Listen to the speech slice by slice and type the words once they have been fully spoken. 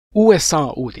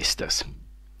USA uudistes.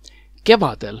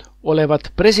 Kevadel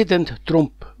olevat president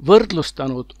Trump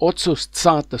võrdlustanud otsust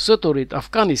saata sõdurid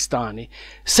Afganistani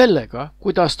sellega,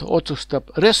 kuidas ta otsustab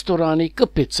restorani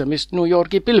kõpitsemist New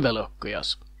Yorgi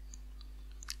pilvelõhkujas.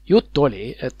 Jutt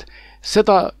oli, et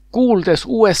seda kuuldes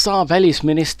USA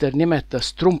välisminister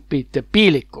nimetas Trumpi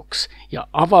debiilikuks ja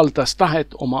avaldas tahet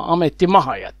oma ameti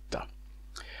maha jätta.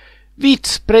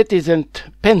 Vicepresident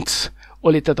Pence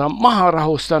oli teda maha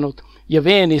rahustanud ja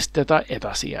veenis teda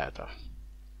edasi jääda.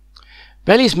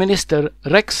 Välisminister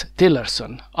Rex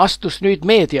Tillerson astus nüüd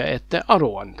meedia ette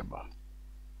aru andma.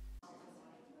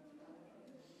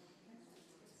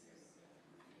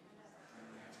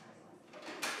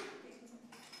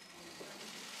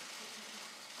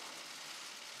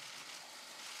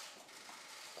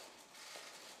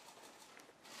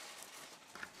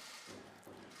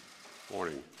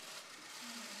 Morning.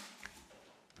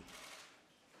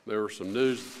 There were some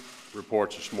news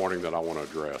reports this morning that I want to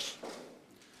address.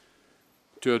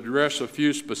 To address a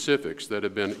few specifics that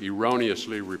have been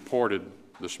erroneously reported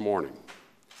this morning.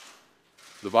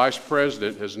 The Vice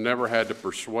President has never had to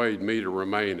persuade me to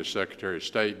remain as Secretary of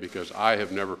State because I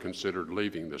have never considered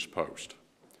leaving this post.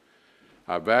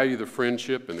 I value the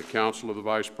friendship and the counsel of the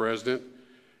Vice President,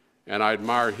 and I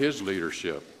admire his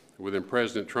leadership within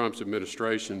President Trump's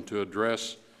administration to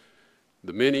address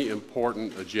the many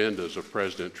important agendas of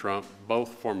President Trump,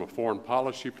 both from a foreign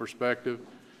policy perspective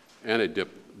and a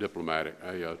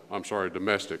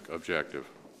domestic objective.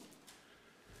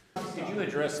 Could you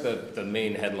address the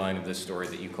main headline of this story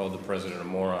that you called the president a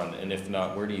moron, and if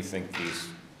not, where do you think these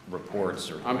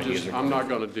reports or ideas are? I'm not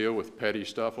going to deal with petty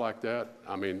stuff like that.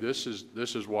 I mean, this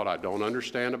is what I don't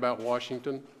understand about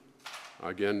Washington.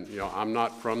 Again, I'm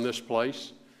not from this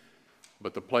place.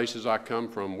 But the places I come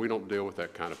from, we don't deal with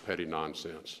that kind of petty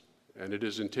nonsense. And it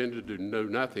is intended to do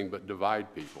nothing but divide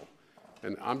people.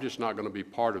 And I'm just not going to be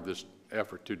part of this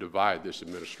effort to divide this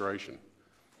administration.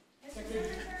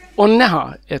 On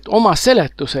näha, et oma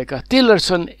seletusega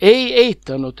Tillerson ei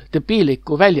eitanud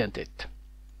debiiliku väljendit.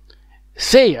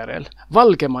 Seejärel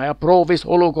Valgemaja proovis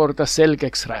olukorda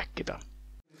selgeks rääkida.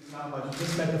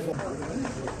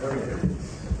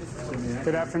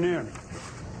 Good afternoon.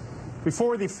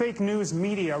 Before the fake news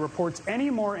media reports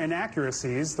any more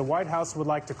inaccuracies, the White House would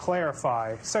like to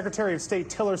clarify. Secretary of State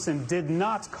Tillerson did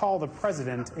not call the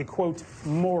president a, quote,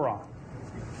 moron.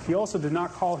 He also did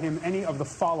not call him any of the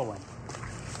following: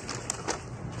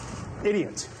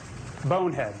 idiot,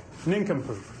 bonehead,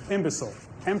 nincompoop, imbecile,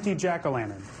 empty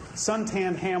jack-o'-lantern,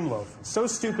 suntanned ham loaf, so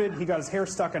stupid he got his hair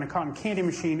stuck in a cotton candy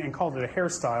machine and called it a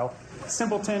hairstyle,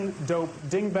 simpleton, dope,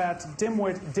 dingbat,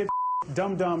 dimwit, dip,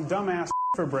 dum-dum, dumbass,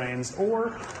 for brains,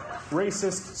 or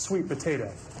racist sweet potato.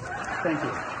 Thank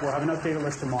you. We'll have an updated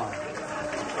list tomorrow.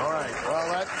 All right. Well,